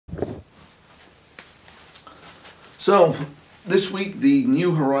So, this week the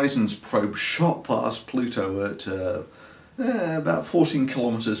New Horizons probe shot past Pluto at about 14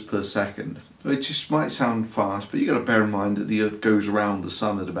 kilometers per second, which just might sound fast, but you've got to bear in mind that the Earth goes around the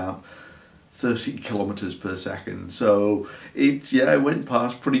Sun at about 30 kilometers per second. So, it went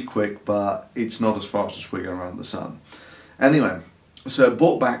past pretty quick, but it's not as fast as we're going around the Sun. Anyway, so it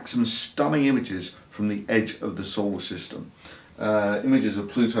brought back some stunning images from the edge of the solar system. Images of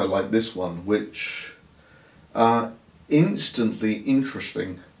Pluto like this one, which are instantly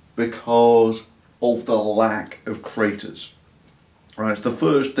interesting because of the lack of craters. Right, it's the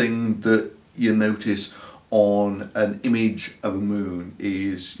first thing that you notice on an image of a moon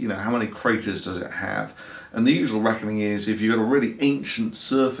is, how many craters does it have? And the usual reckoning is if you've got a really ancient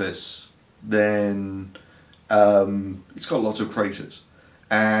surface, then it's got lots of craters.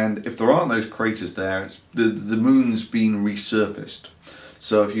 And if there aren't those craters there, the moon's been resurfaced.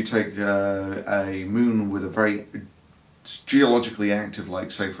 So if you take a moon with a very geologically active,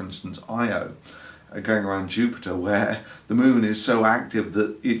 like say for instance Io, going around Jupiter, where the moon is so active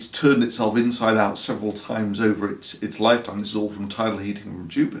that it's turned itself inside out several times over its lifetime. This is all from tidal heating from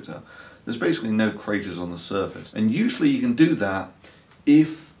Jupiter. There's basically no craters on the surface. And usually you can do that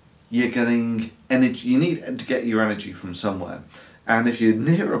if you're getting energy. You need to get your energy from somewhere. And if you're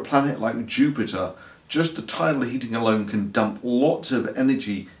near a planet like Jupiter, just the tidal heating alone can dump lots of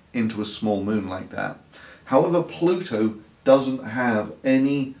energy into a small moon like that. However, Pluto doesn't have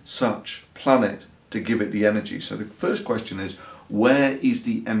any such planet to give it the energy. So the first question is, where is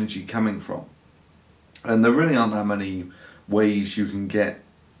the energy coming from? And there really aren't that many ways you can get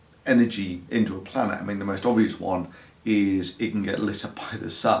energy into a planet. I mean, the most obvious one is it can get lit up by the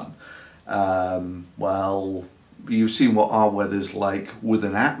sun. Well, you've seen what our weather's like with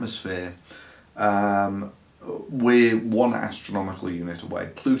an atmosphere. We're 1 astronomical unit away.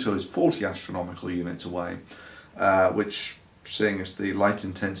 Pluto is 40 astronomical units away, which, seeing as the light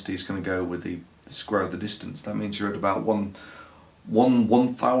intensity is going to go with the square of the distance, that means you're at about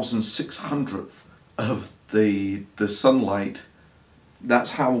 1/1600th of the sunlight.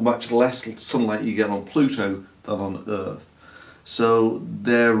 That's how much less sunlight you get on Pluto than on Earth. So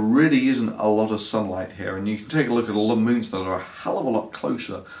there really isn't a lot of sunlight here, and you can take a look at a lot of moons that are a hell of a lot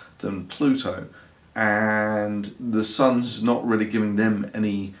closer than Pluto, and the sun's not really giving them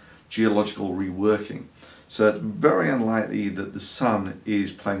any geological reworking. So it's very unlikely that the sun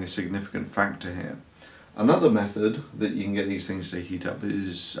is playing a significant factor here. Another method that you can get these things to heat up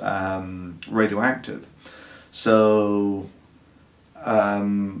is radioactive. So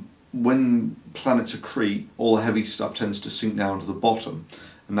when planets accrete, all the heavy stuff tends to sink down to the bottom,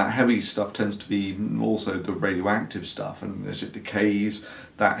 and that heavy stuff tends to be also the radioactive stuff, and as it decays,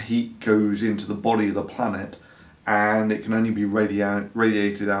 that heat goes into the body of the planet, and it can only be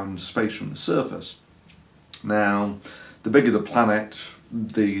radiated out into space from the surface. Now, the bigger the planet,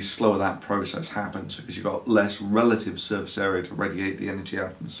 the slower that process happens, because you've got less relative surface area to radiate the energy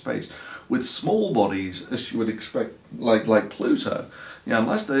out into space. With small bodies, as you would expect, like Pluto,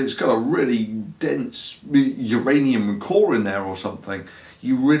 unless it's got a really dense uranium core in there or something,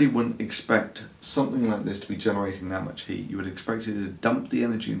 you really wouldn't expect something like this to be generating that much heat. You would expect it to dump the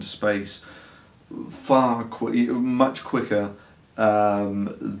energy into space much quicker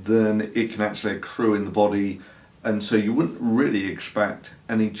than it can actually accrue in the body, and so you wouldn't really expect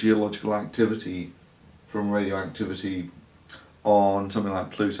any geological activity from radioactivity on something like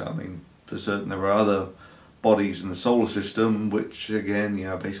Pluto. I mean, for certain there are other bodies in the solar system which, again,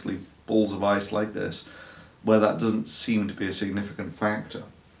 basically balls of ice like this, where that doesn't seem to be a significant factor.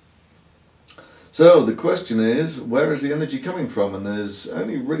 So the question is, where is the energy coming from? And there's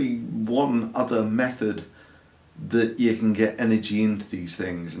only really one other method that you can get energy into these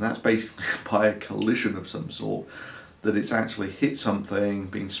things, and that's basically by a collision of some sort, that it's actually hit something,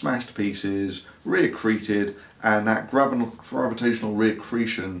 been smashed to pieces, reaccreted, and that gravitational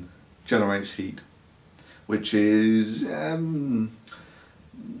reaccretion generates heat, which is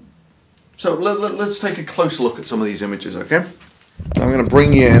so let's take a closer look at some of these images, okay? I'm going to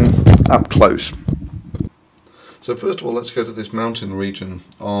bring you in up close. So first of all, let's go to this mountain region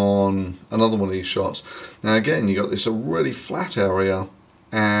on another one of these shots. Now again, you got this really flat area,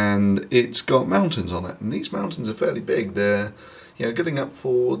 and it's got mountains on it, and these mountains are fairly big. They're getting up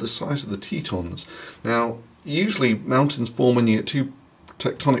for the size of the Tetons. Now usually mountains form when you get two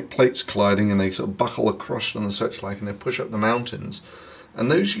tectonic plates colliding, and they sort of buckle or crush and such like, and they push up the mountains, and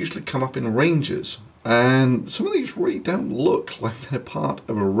those usually come up in ranges. And some of these really don't look like they're part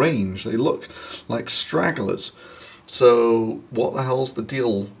of a range. They look like stragglers. So what the hell's the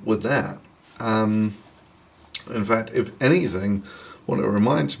deal with that? In fact, if anything, What it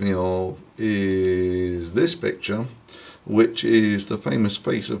reminds me of is this picture, which is the famous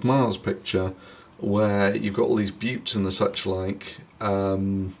Face of Mars picture, where you've got all these buttes and the such like,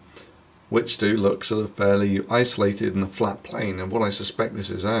 which do look sort of fairly isolated in a flat plane. And what I suspect this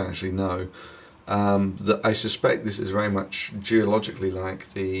is, I actually know, that I suspect this is very much geologically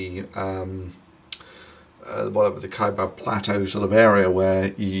like the whatever, the Kaibab Plateau sort of area,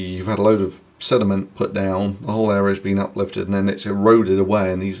 where you've had a load of sediment put down, the whole area's been uplifted, and then it's eroded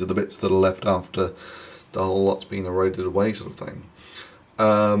away, and these are the bits that are left after the whole lot's been eroded away, sort of thing.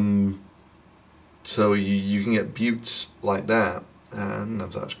 So you can get buttes like that, and I don't know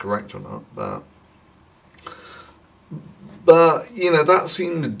if that's correct or not, but you know, that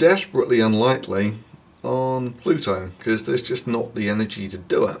seems desperately unlikely on Pluto, because there's just not the energy to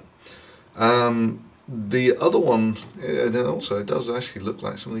do it. The other one, then also, it does actually look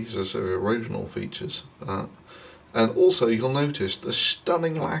like some of these are sort of erosional features. And also, you'll notice the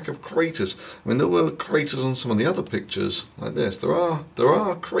stunning lack of craters. I mean, there were craters on some of the other pictures like this. There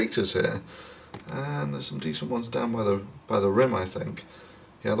are craters here, and there's some decent ones down by the rim, I think.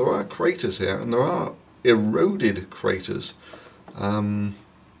 Yeah, there are craters here, and there are eroded craters. Anyway,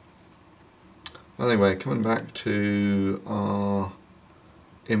 coming back to our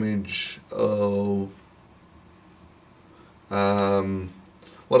image of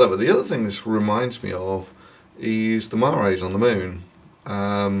whatever. The other thing this reminds me of is the mares on the moon.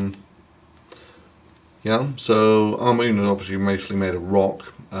 Yeah, so our moon is obviously mostly made of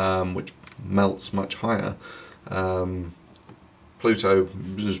rock, which melts much higher. Pluto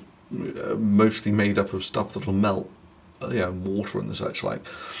is mostly made up of stuff that'll melt, water and the such like.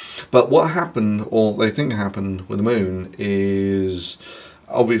 But what happened, or they think happened with the moon, is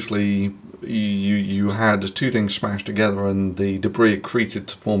obviously you had two things smashed together, and the debris accreted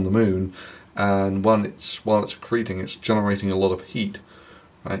to form the moon. And while it's accreting, it's generating a lot of heat,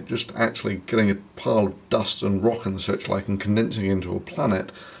 right? Just actually getting a pile of dust and rock and such like, and condensing into a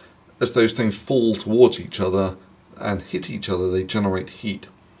planet. As those things fall towards each other and hit each other, they generate heat,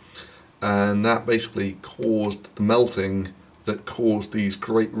 and that basically caused the melting that caused these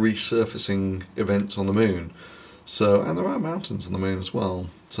great resurfacing events on the moon. So, and there are mountains on the moon as well.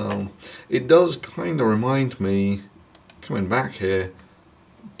 So it does kind of remind me, coming back here,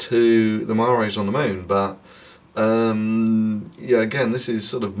 to the mares on the moon. But yeah, again, this is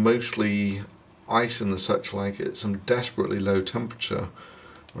sort of mostly ice and the such like at some desperately low temperature,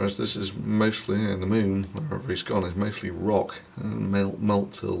 whereas this is mostly, the moon, wherever he's gone, is mostly rock and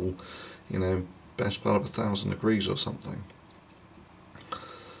melt till, best part of 1,000 degrees or something.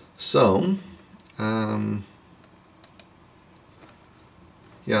 So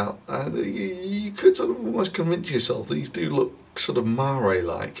yeah, you could sort of almost convince yourself these do look sort of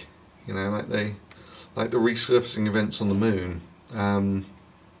mare-like, like the resurfacing events on the moon.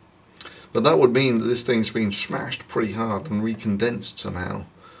 But that would mean that this thing's been smashed pretty hard and recondensed somehow.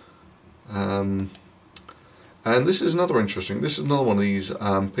 And this is another one of these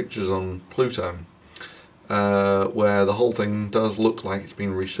pictures on Pluto, where the whole thing does look like it's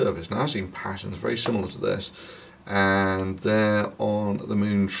been resurfaced. Now, I've seen patterns very similar to this, and they're on the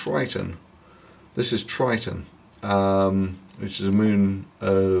moon Triton. This is Triton, which is a moon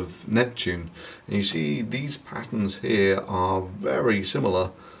of Neptune, and you see these patterns here are very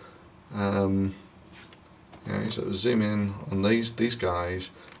similar. So zoom in on these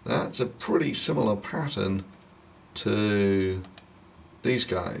guys. That's a pretty similar pattern to these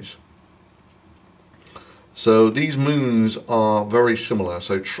guys. So these moons are very similar.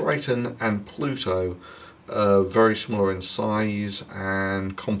 So Triton and Pluto are very similar in size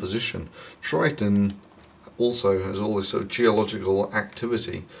and composition. Triton also has all this sort of geological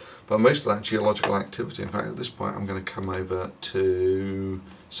activity, but most of that geological activity, in fact at this point I'm going to come over to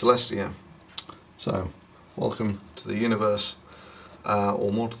Celestia. So welcome to the universe,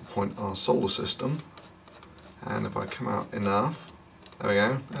 or more to the point, our solar system. And if I come out enough, there we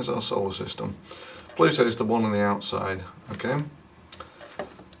go, there's our solar system. Pluto is the one on the outside, okay?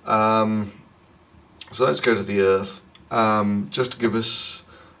 So let's go to the Earth, just to give us,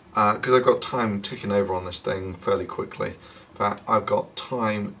 because I've got time ticking over on this thing fairly quickly. In fact, I've got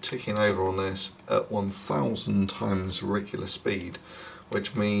time ticking over on this at 1,000 times regular speed,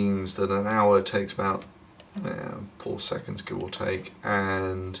 which means that an hour takes about 4 seconds, give or take,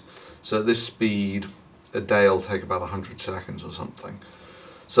 and so at this speed a day will take about 100 seconds or something.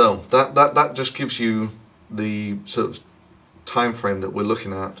 So that just gives you the sort of time frame that we're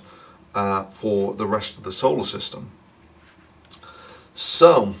looking at for the rest of the solar system.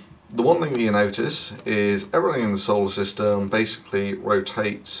 So the one thing that you notice is everything in the solar system basically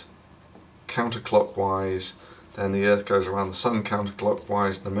rotates counterclockwise then the Earth goes around the Sun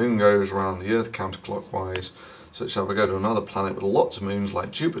counterclockwise, the Moon goes around the Earth counterclockwise. So if I go to another planet with lots of moons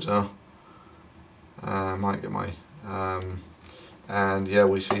like Jupiter, might get my, and yeah,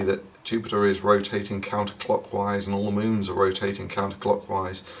 we see that Jupiter is rotating counterclockwise and all the moons are rotating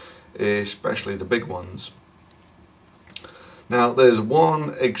counterclockwise, especially the big ones. Now there's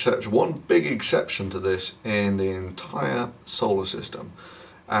one big exception to this in the entire solar system,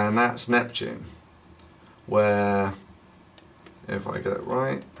 and that's Neptune, where, if I get it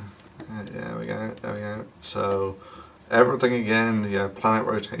right, there we go. So everything again, the planet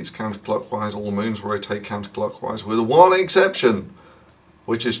rotates counterclockwise, all the moons rotate counterclockwise, with one exception,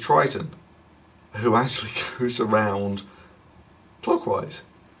 which is Triton, who actually goes around clockwise,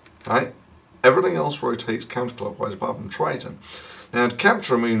 right? Everything else rotates counterclockwise apart from Triton. Now to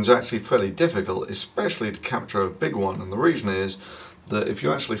capture a moon is actually fairly difficult, especially to capture a big one, and the reason is that if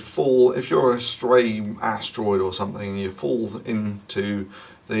you actually fall, if you're a stray asteroid or something, you fall into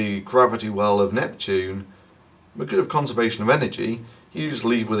the gravity well of Neptune, because of conservation of energy, you just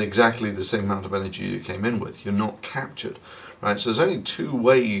leave with exactly the same amount of energy you came in with. You're not captured, right? So there's only two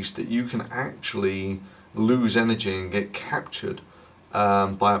ways that you can actually lose energy and get captured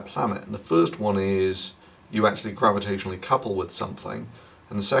by a planet. And the first one is you actually gravitationally couple with something,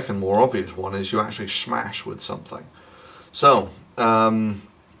 and the second, more obvious one, is you actually smash with something. So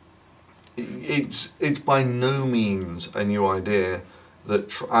it's by no means a new idea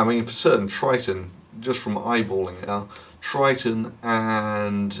that, I mean, for certain, Triton, just from eyeballing it now, Triton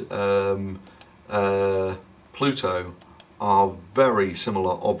and Pluto are very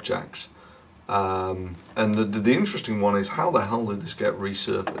similar objects. And the interesting one is, how the hell did this get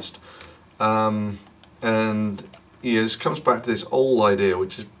resurfaced? And yeah, this comes back to this old idea,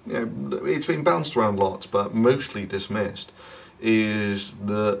 which is, you know, it's been bounced around lots but mostly dismissed, is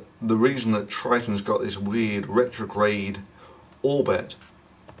the reason that Triton's got this weird retrograde orbit.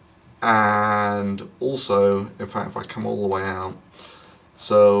 And also, in fact, if I come all the way out,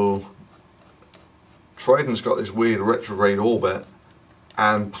 so Triton's got this weird retrograde orbit,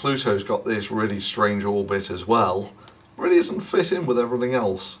 and Pluto's got this really strange orbit as well. Really doesn't fit in with everything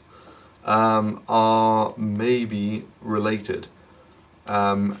else. Are maybe related.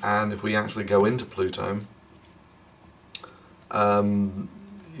 And if we actually go into Pluto,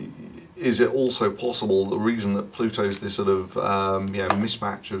 is it also possible the reason that Pluto's this sort of you know,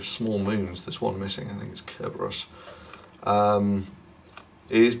 mismatch of small moons, this one missing, I think it's Kerberos,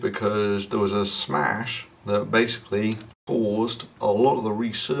 is because there was a smash that basically caused a lot of the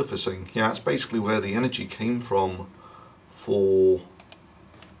resurfacing. Yeah, that's basically where the energy came from for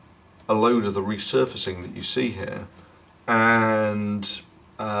a load of the resurfacing that you see here, and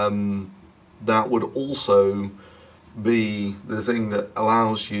that would also be the thing that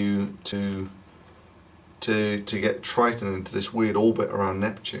allows you to get Triton into this weird orbit around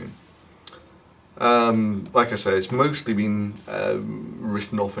Neptune. Like I say, it's mostly been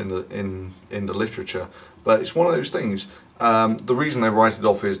written off in the literature, but it's one of those things. The reason they write it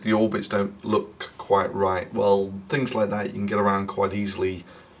off is the orbits don't look quite right. Well, things like that you can get around quite easily.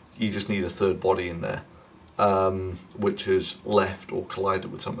 You just need a third body in there, which has left or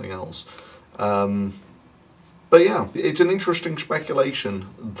collided with something else. But yeah, it's an interesting speculation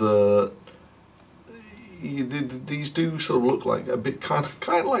that these do sort of look like a bit kind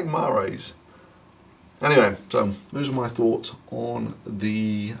of like Mares. Anyway, so those are my thoughts on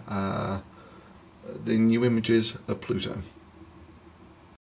the new images of Pluto.